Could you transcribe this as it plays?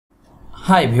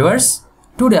Hi viewers,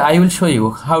 today I will show you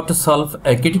how to solve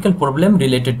a critical problem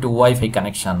related to Wi-Fi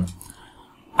connection.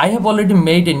 I have already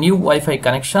made a new Wi-Fi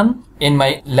connection in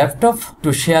my laptop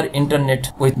to share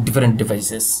internet with different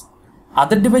devices.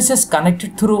 Other devices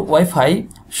connected through Wi-Fi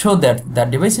show that the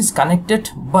device is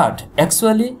connected, but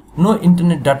actually no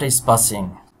internet data is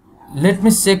passing. Let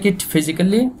me check it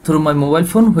physically through my mobile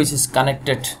phone, which is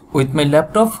connected with my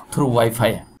laptop through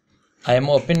Wi-Fi. I am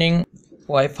opening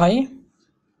Wi-Fi.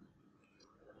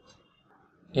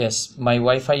 Yes, my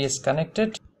Wi-Fi is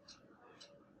connected.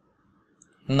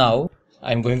 Now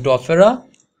I'm going to Opera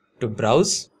to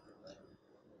browse,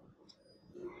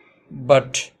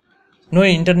 but no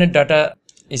internet data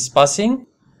is passing,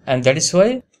 and that is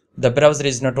why the browser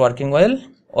is not working well.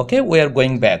 Okay, we are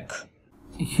going back.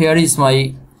 Here is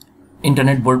my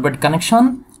internet broadband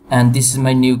connection, and this is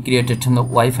my new created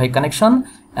Wi-Fi connection,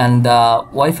 and the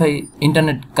Wi-Fi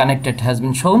internet connected has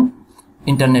been shown.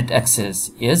 Internet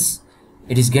access, yes,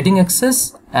 it is getting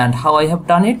access. And how I have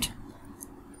done it,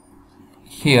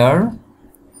 here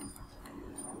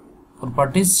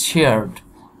properties shared,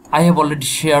 I have already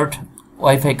shared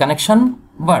Wi-Fi connection,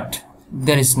 but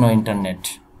there is no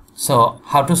internet. So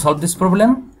how to solve this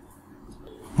problem?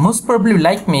 Most probably,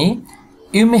 like me,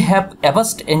 you may have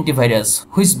Avast antivirus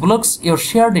which blocks your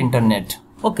shared internet.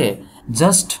 Okay,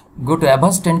 just go to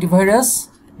Avast antivirus,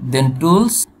 then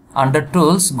tools, under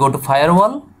tools go to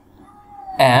firewall,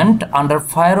 and under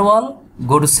firewall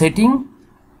go to setting,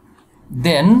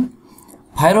 then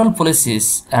firewall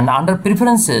policies, and under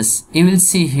preferences you will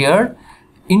see here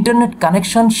internet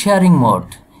connection sharing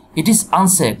mode. It is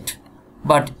unchecked,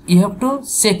 but you have to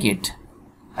check it.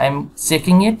 I am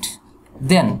checking it,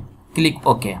 then click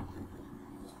OK.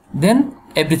 Then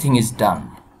everything is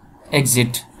done.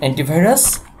 Exit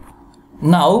antivirus.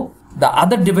 Now the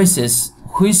other devices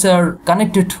which are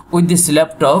connected with this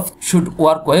laptop should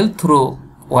work well through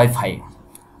Wi-Fi.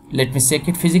 Let me check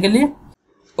it physically.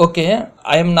 Okay,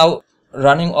 I am now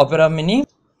running Opera Mini.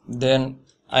 Then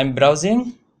I am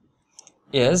browsing.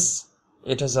 Yes,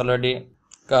 it has already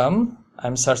come. I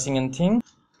am searching anything.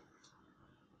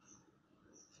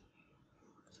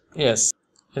 Yes,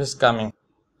 it is coming.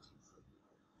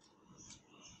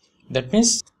 That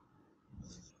means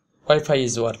Wi-Fi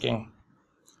is working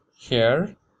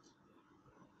here.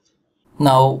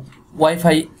 Now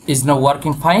Wi-Fi is now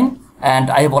working fine,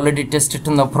 and I have already tested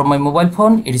from my mobile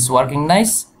phone. It is working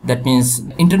nice. That means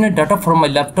internet data from my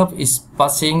laptop is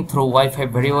passing through Wi-Fi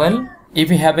very well.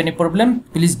 If you have any problem,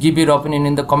 please give your opinion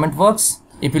in the comment box.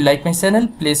 If you like my channel,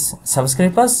 please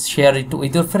subscribe us, share it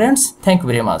with your friends. Thank you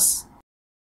very much.